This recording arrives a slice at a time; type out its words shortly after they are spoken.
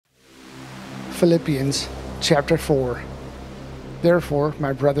Philippians Chapter 4. Therefore,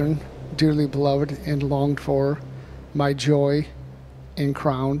 my brethren, dearly beloved and longed for, my joy and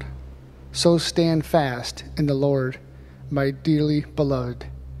crown, so stand fast in the Lord, my dearly beloved.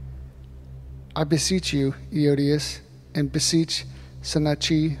 I beseech you, Eodias, and beseech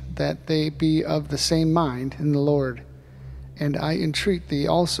Syntyche, that they be of the same mind in the Lord. And I entreat thee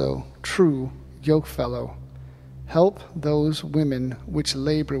also, true yokefellow, help those women which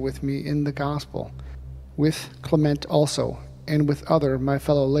labor with me in the gospel, with Clement also, and with other my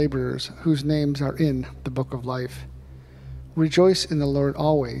fellow laborers, whose names are in the book of life. Rejoice in the Lord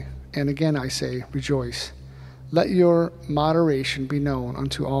always, and again I say, rejoice. Let your moderation be known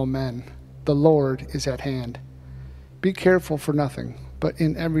unto all men. The Lord is at hand. Be careful for nothing, but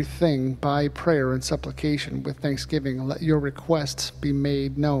in everything by prayer and supplication with thanksgiving let your requests be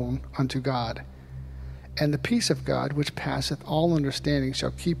made known unto God. And the peace of God, which passeth all understanding,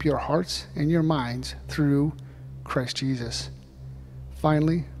 shall keep your hearts and your minds through Christ Jesus.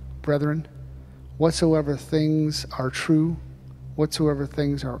 Finally, brethren, whatsoever things are true, whatsoever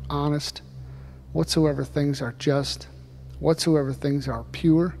things are honest, whatsoever things are just, whatsoever things are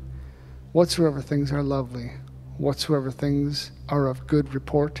pure, whatsoever things are lovely, whatsoever things are of good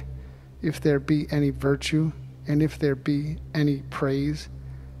report, if there be any virtue, and if there be any praise,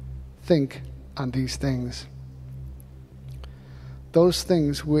 think on these things. Those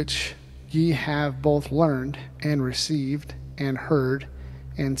things which ye have both learned and received and heard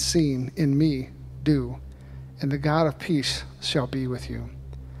and seen in me do, and the God of peace shall be with you.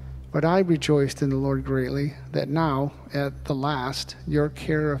 But I rejoiced in the Lord greatly, that now at the last your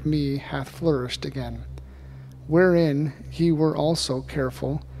care of me hath flourished again, wherein ye were also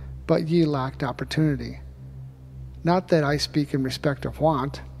careful, but ye lacked opportunity. Not that I speak in respect of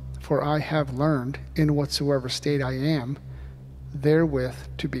want, for I have learned, in whatsoever state I am, therewith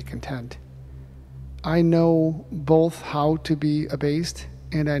to be content. I know both how to be abased,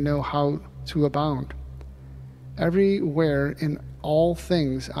 and I know how to abound. Everywhere in all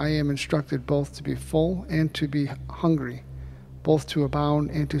things I am instructed both to be full and to be hungry, both to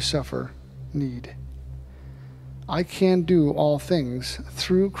abound and to suffer need. I can do all things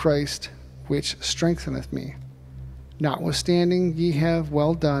through Christ which strengtheneth me. Notwithstanding, ye have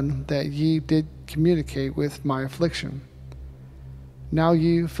well done that ye did communicate with my affliction. Now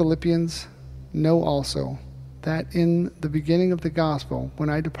ye Philippians know also that in the beginning of the gospel, when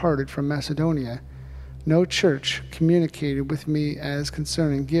I departed from Macedonia, no church communicated with me as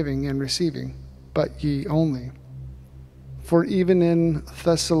concerning giving and receiving, but ye only. For even in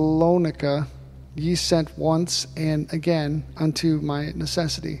Thessalonica ye sent once and again unto my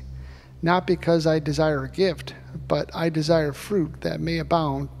necessity, not because I desire a gift, but I desire fruit that may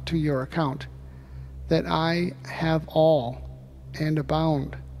abound to your account. That I have all and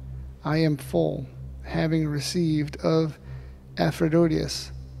abound. I am full, having received of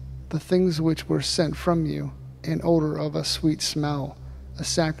Epaphroditus the things which were sent from you, an odor of a sweet smell, a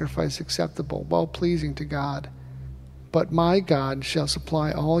sacrifice acceptable, well-pleasing to God. But my God shall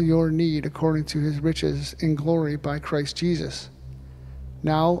supply all your need according to his riches in glory by Christ Jesus.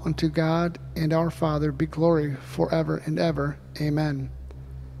 Now unto God and our Father be glory forever and ever. Amen.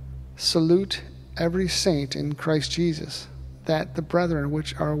 Salute every saint in Christ Jesus, that the brethren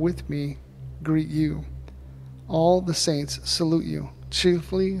which are with me greet you. All the saints salute you,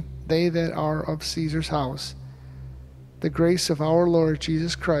 chiefly they that are of Caesar's house. The grace of our Lord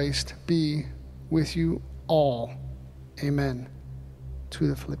Jesus Christ be with you all. Amen. To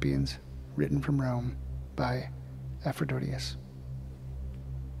the Philippians, written from Rome by Epaphroditus.